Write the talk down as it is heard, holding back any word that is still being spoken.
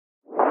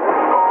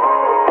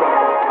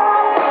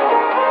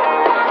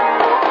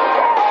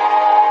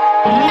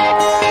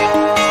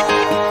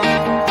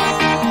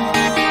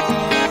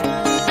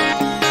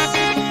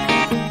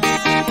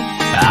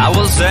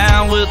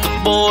with the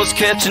boys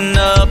catching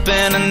up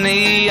in a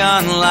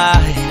neon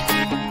light.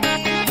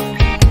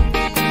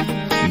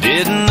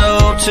 Didn't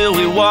know till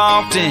we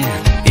walked in,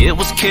 it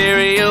was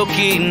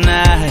karaoke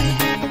night.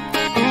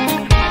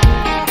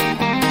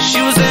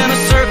 She was in a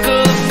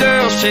circle of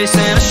girls chasing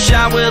a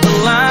shot with a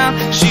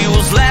line. She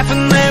was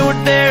laughing, they were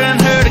daring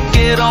her to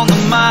get on the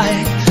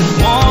mic.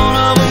 One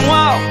of them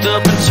walked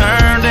up and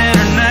turned in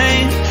her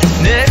name.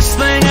 Next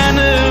thing I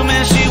knew,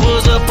 man, she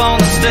was up on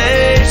the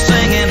stage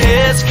singing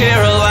heads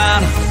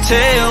Carolina,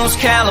 tails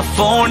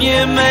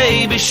California.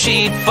 Maybe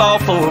she'd fall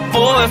for a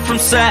boy from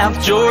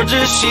South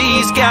Georgia.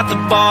 She's got the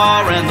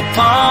bar in the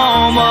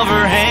palm of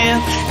her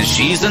hand, and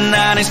she's a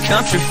 90s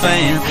country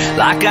fan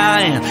like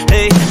I am.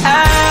 Hey,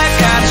 I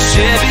got a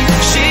Chevy,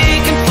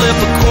 she can flip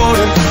a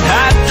quarter.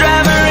 I'd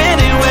drive her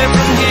anywhere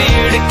from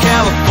here to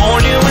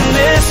California. When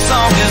this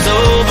song is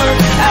over,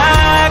 I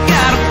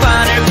gotta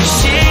find her, 'cause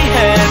she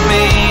had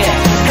me at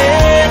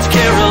heads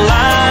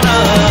Carolina.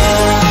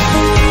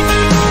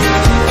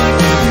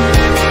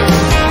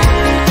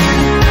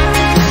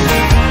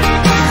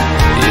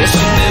 Yeah,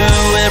 she knew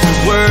every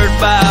word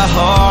by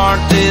heart,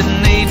 didn't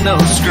need no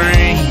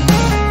screen.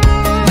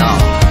 No,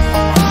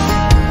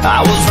 I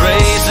was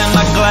raising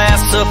my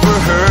glass up for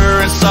her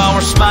and saw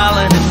her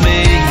smiling at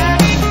me.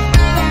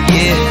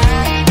 Yeah,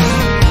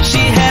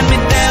 she had me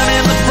down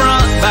in the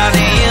front by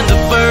the end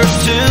of verse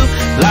 2,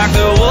 like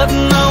there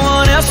wasn't no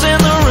one else in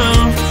the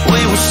room.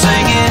 We were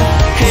singing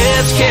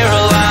heads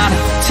Carolina,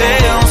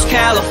 tails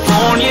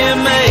California.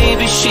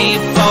 Maybe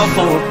she'd fall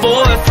for a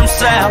boy from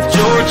South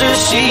Georgia.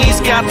 She's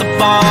got the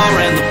bar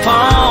in the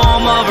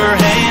palm of her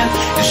hand,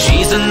 and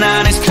she's a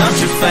 90s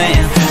country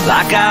fan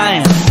like I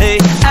am. Hey,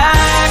 I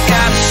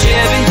got a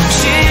Chevy,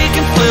 she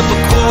can flip a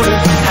quarter.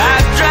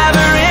 I'd drive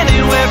her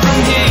anywhere from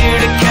here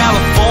to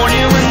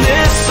California. When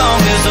this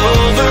song is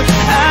over,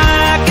 I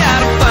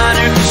gotta find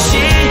her, 'cause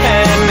she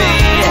had me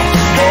at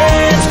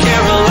heads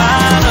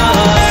Carolina.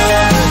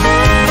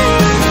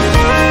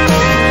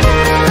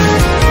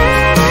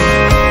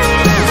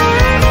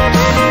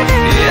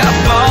 Yeah, I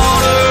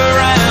bought her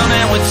around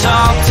and we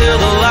talked till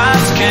the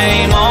lights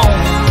came on.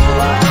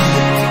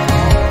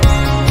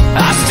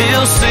 I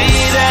still see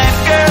that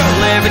girl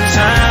every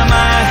time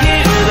I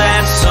hear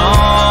that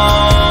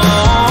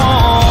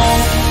song.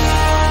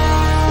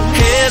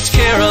 Heads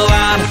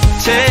Carolina,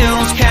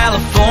 tails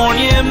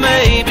California.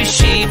 Maybe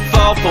she'd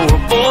fall for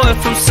a boy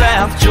from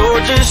South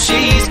Georgia.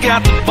 She's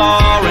got the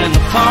bar in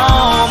the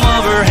palm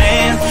of her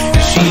hand,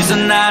 and she's a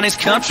 90s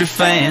country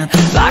fan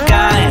like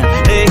I am.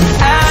 Hey, I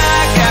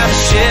got a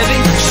Chevy,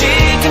 she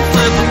can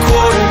flip a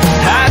quarter.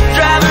 I'd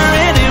drive her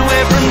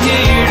anywhere from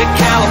here to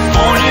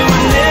California.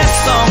 When this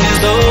song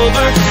is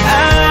over, I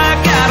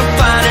gotta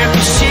find her,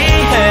 'cause she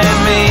had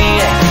me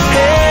at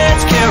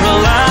heads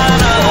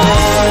Carolina.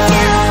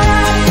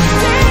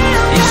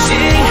 Yeah,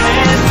 she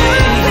had me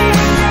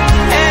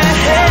at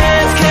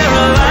heads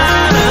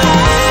Carolina.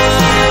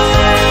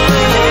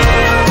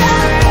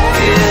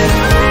 Yeah.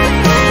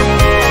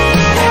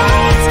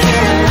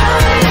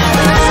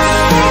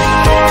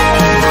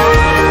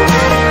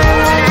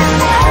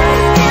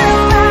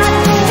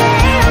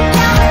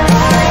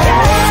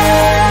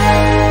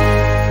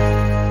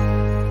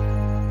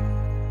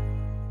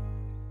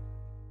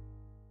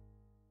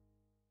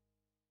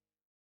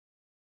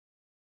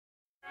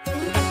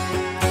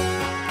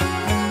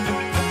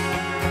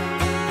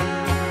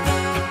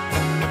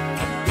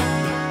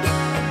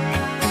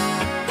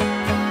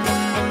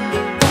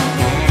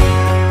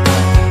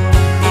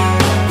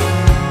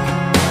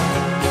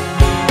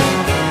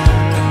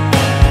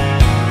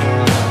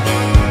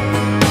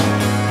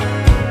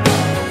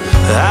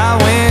 I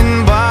went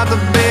and bought the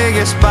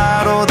biggest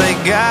bottle they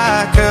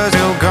got, 'cause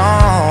you're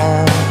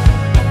gone.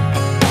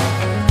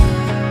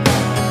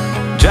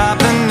 Dropped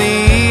the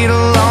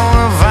needle on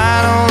a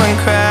vinyl and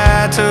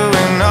cried to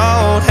an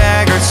old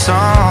haggard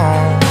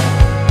song.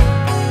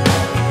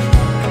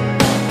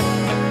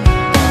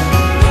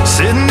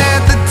 Sitting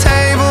at the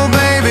table,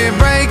 baby,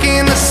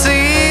 breaking the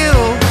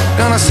seal.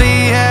 Gonna see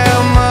how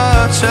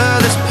much of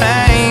this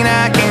pain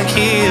I can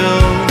kill.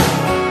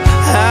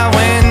 I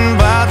went and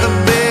bought the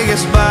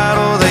biggest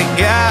bottle they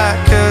got,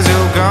 'cause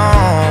you're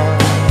gone.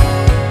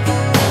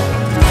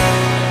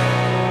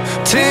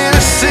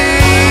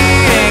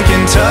 Tennessee and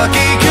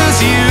Kentucky, 'cause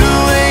you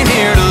ain't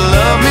here to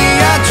love me.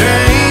 I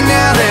drain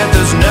now that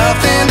there's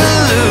nothing to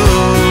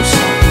lose.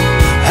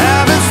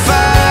 I've been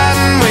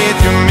fighting with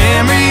your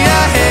memory,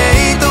 I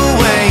hate the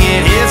way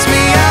it hits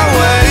me. I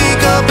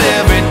wake up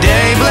every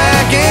day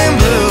black and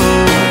blue.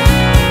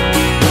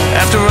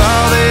 After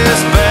all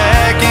this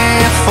back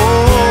and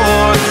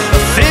forth, a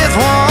fifth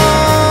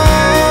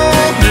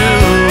won't do.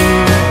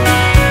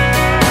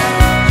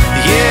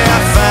 Yeah, I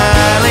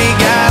finally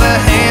got a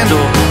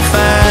handle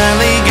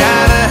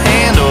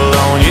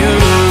on you.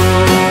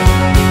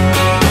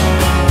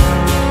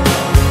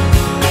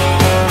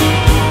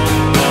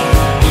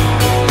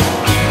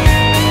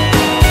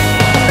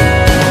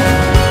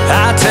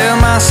 I tell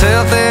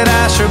myself that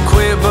I should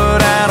quit,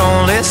 but I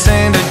don't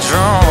listen to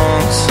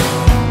drunks.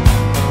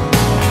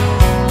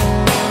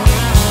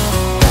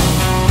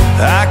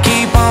 I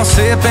keep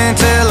sipping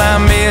till I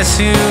miss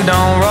you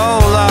don't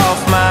roll off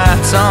my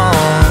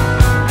tongue.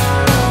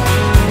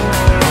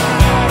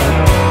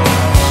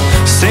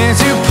 Since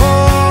you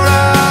poured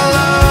our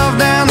love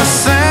down the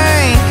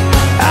sink,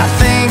 I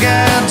think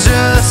I'll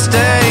just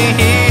stay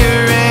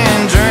here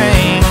and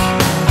drink.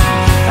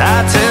 I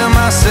tell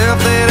myself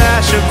that I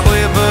should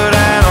quit, but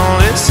I don't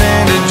listen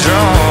to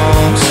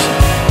drunks.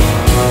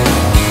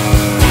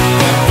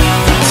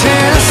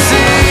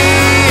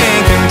 Tennessee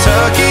and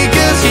Kentucky,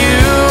 'cause you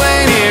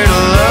ain't here to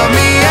love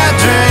me. I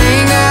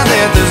drink now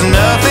that there's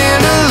nothing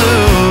to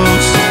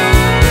lose.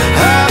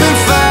 I've been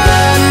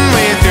fighting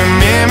with your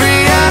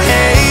memory. I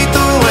hate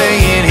the way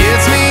it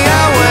hits me.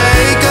 I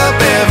wake up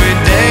every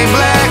day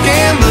black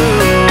and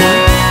blue.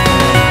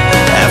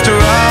 After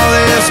all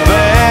this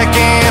back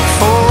and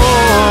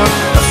forth,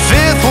 a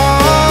fifth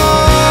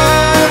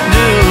won't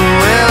do.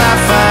 Well, I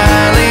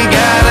finally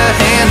got a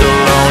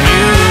handle on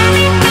you.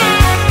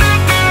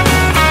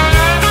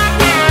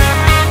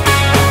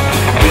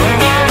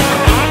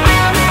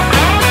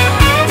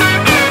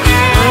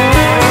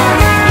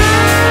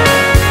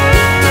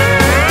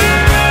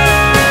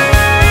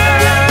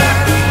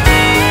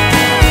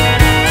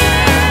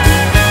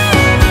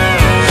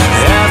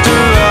 After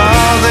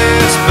all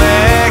this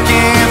back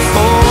and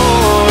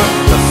forth,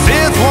 the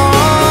fifth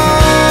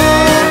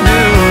won't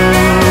do.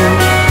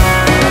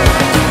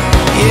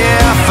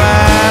 Yeah, I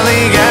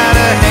finally got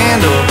a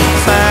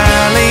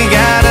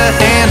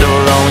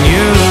handle on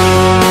you.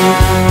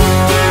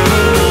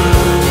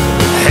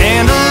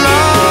 Handle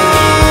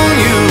on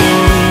you.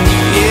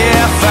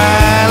 Yeah, I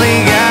finally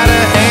got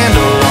a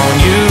handle on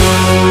you.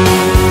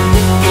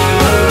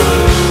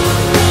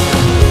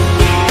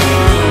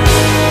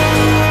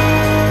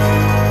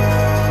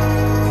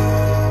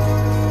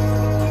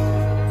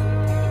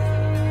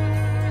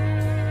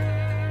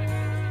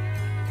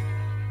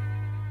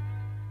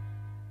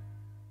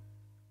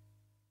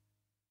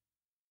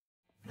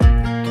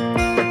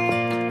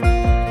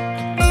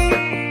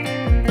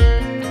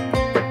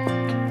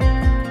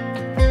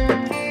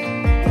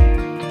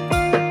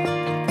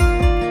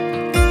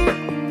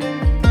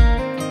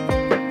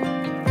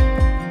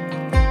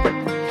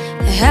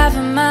 Half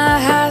of my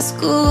high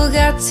school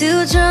got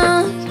too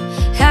drunk.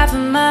 Half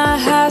of my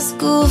high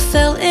school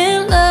fell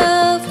in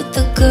love with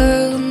the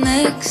girl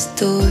next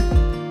door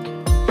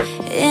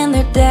in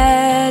their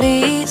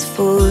daddy's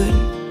Ford.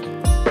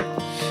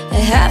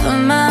 Half of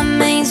my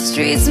main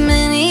street's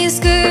mini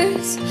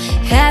skirts.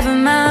 Half of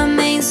my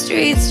main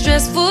street's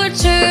dressed for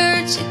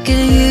church. It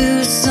could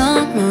use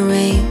some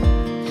rain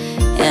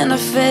and a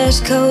fresh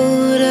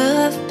coat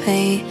of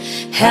paint.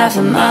 Half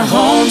of my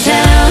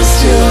hometown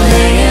still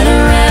hanging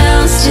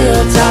around,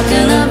 still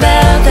talking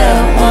about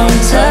that one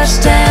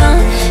touchdown.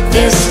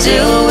 They're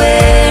still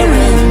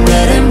wearing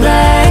red and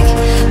black,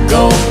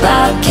 go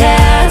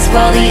Bobcats,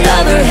 while the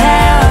other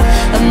half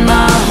of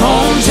my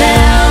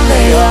hometown,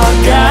 they all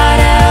got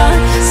out.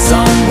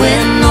 Some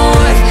went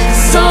north,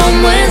 some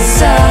went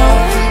south,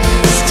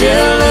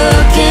 still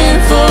looking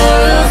for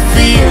a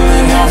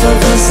feeling half of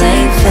us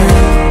ain't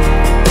found.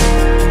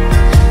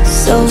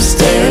 So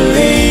stay or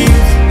leave,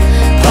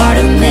 part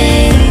of me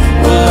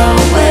will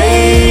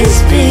always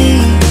be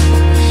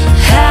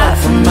half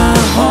of my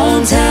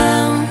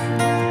hometown.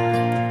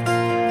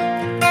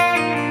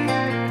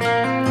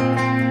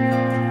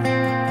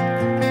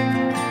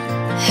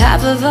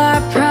 Half of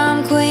our prom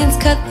queens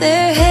cut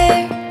their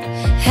hair.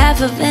 Half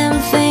of them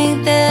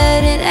think that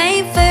it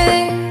ain't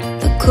fair.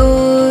 The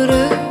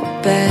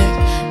quarterback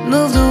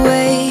moved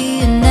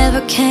away and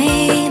never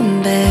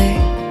came back.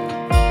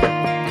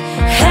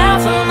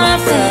 Half of my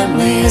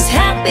family is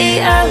happy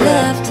I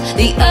left,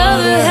 the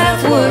other half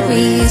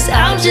worries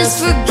I'll just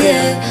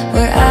forget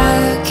where I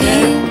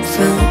came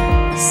from,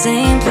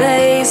 same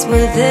place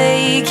where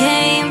they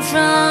came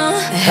from.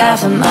 Half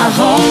of my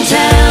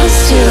hometown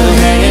still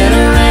hanging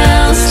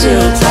around,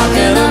 still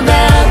talking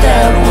about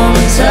that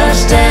one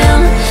touchdown.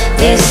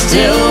 They're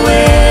still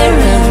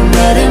wearing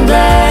red and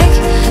black,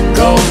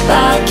 go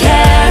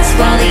Bobcats,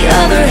 while the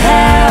other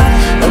half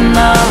of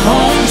my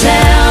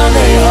hometown,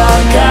 they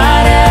all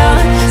got out.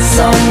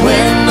 Some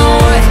went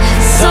north,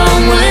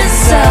 some went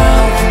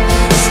south,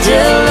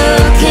 still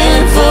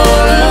looking for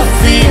a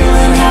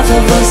feeling half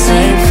of us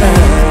ain't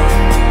found.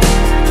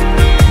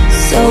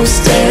 So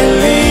stay or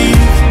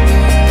leave,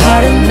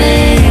 part of me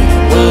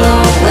will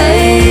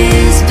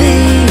always be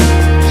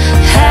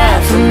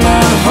half of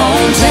my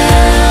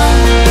hometown.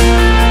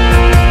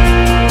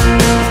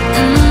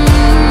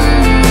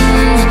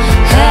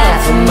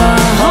 Half of my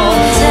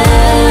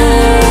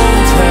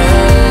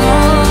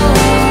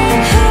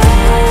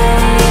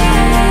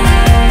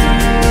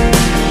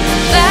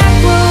back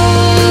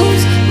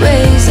roads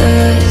raise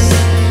us,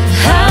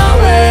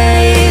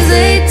 highways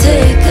they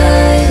take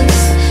us,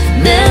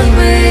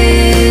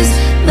 memories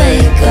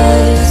make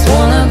us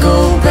wanna go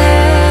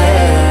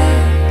back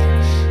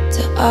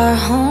to our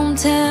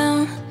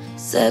hometown,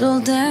 settle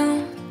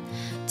down,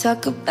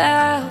 talk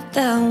about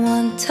that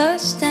one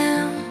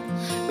touchdown,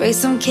 raise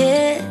some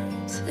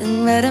kids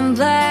in red and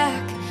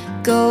black,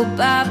 go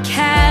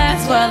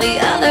Bobcats, while the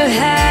other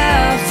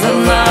half of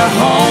my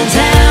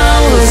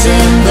hometown was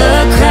in the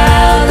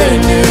crowd. They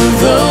knew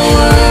the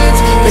words,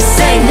 they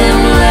sang them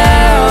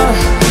loud,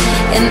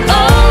 and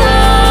all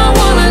I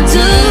wanna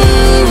do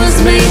was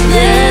make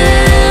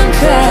them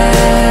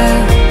cry.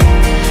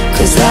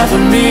 'Cause half of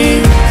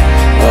me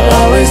will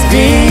always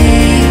be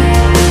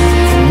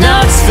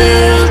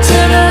Knoxville,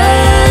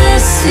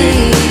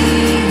 Tennessee,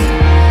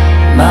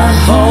 my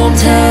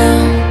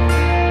hometown.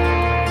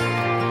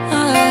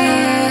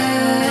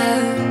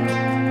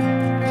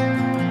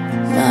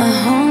 My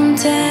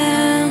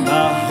hometown.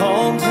 My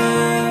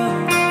hometown.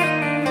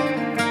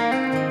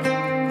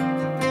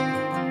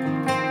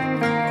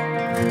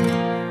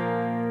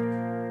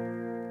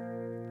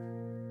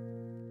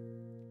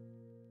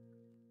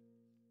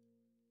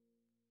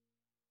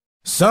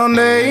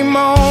 Sunday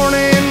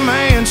morning,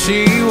 man,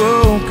 she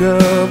woke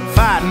up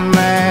fighting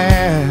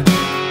mad,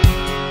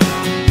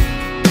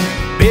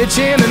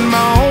 bitching and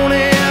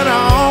moaning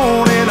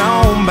on and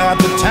on about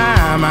the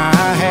time I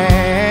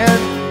had.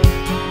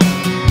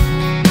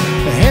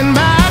 And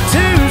by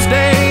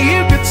Tuesday,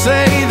 you could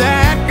say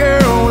that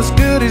girl was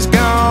good as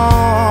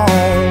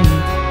gone.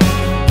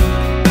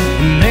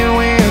 And then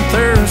when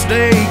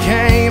Thursday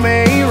came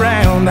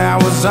around, I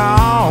was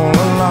all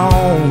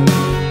alone.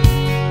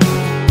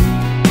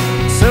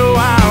 So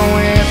I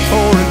went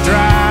for a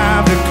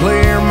drive to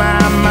clear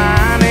my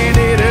mind.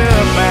 Ended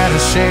up at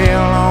a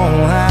Shell on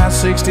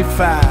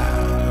I-65.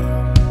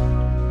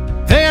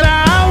 Then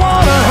I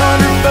won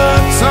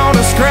 $100 on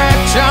a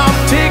scratch-off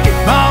ticket,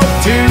 bought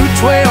 2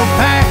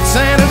 12-packs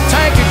and a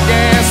tank of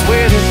gas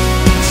with it.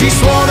 She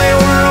swore they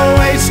were a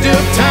waste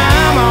of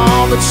time,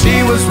 all, but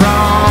she was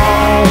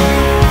wrong.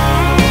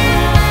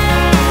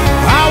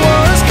 I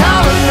was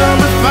calling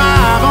number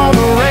 5 on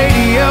the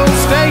radio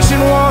station,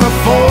 won a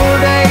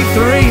 4-day,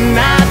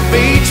 3-night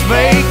beach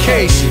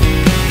vacation,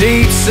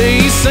 deep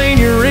sea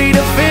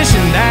senorita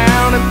fishing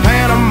down in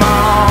Panama.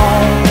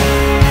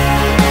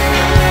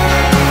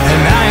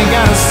 And I ain't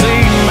gotta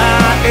see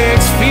my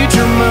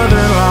ex-future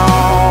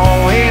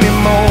mother-in-law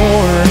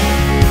anymore.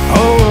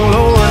 Oh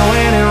Lord,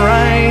 when it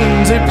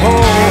rains, it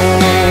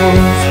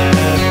pours.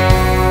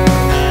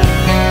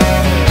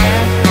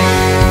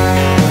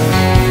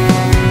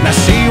 Now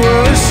she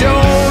was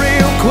sure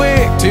real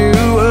quick to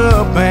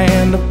up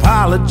and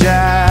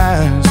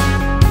apologize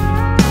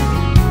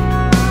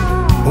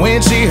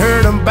when she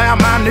heard about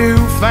my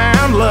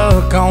newfound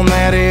luck on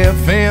that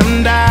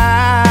FM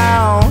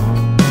dial.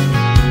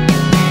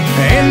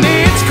 And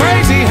it's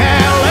crazy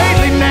how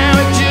lately now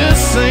it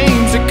just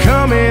seems to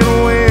come in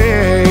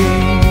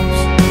waves.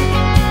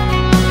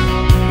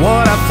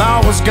 What I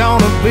thought was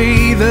gonna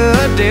be the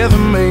death of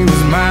me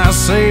was my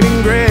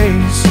saving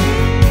grace.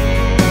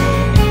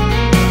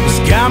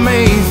 It's got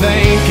me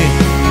thinking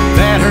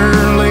that her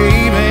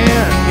leaving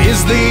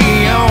is the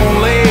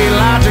only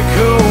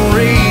logical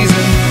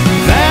reason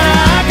that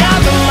I got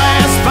the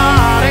last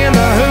spot in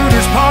the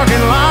Hooters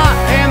parking lot,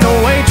 and the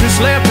waitress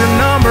left her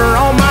number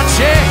on my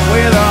check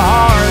with a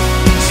heart.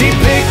 She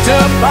picked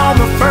up on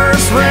the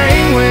first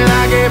ring when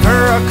I gave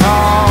her a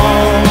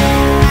call.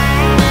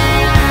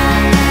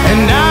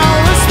 And I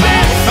only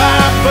spent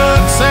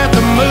 $5 at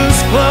the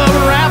Moose Club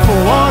raffle,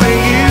 won a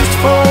used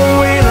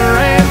 4-wheeler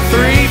and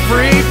 3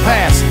 free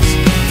passes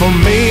for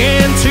me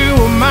and 2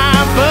 of my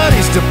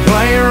buddies to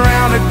play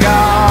around a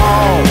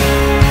golf.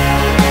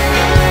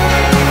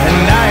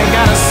 And I ain't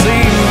gotta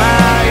see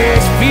my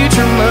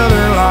ex-future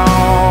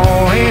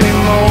mother-in-law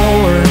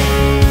anymore.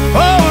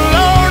 Oh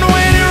Lord,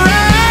 when it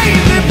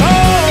rains, it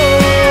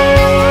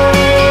pours.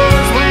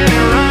 When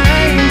it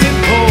rains, it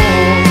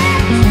pours.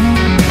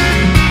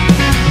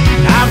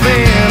 I've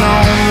been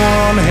on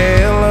one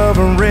hell of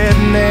a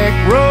redneck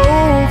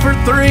road for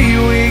 3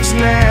 weeks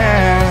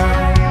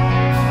now,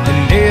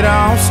 and it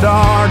all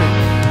started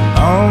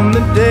on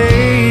the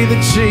day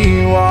that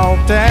she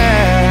walked out.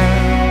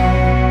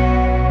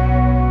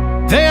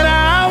 Then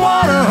I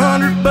won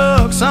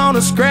 $100 on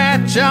a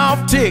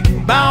scratch-off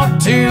ticket,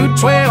 bought 2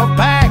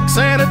 12-packs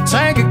and a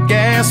tank of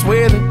gas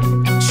with it.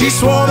 She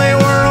swore they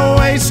were a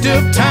waste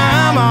of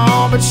time,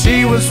 all, but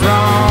she was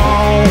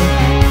wrong.